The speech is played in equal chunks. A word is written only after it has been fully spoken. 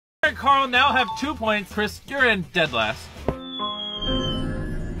and Carl now have 2 points. Chris, you're in dead last.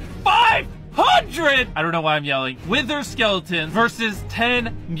 500! I don't know why I'm yelling. Wither skeletons versus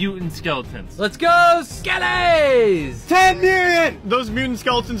 10 mutant skeletons. Let's go, skellies! 10 million! Those mutant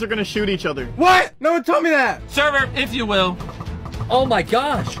skeletons are gonna shoot each other. What? No one told me that. Server, if you will. Oh my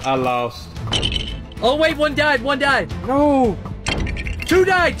gosh. I lost. Oh wait, one died. No. Two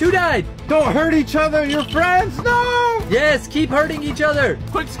died. Don't hurt each other. You're friends. No. Yes, keep hurting each other.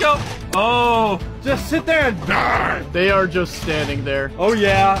 Quick scope. Oh. Just sit there and die. They are just standing there. Oh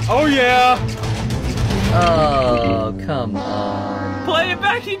yeah. Oh yeah. Oh, come on. Play it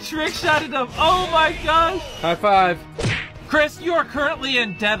back, he trick shotted him. Oh my gosh. High five. Chris, you are currently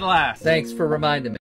in dead last. Thanks for reminding me.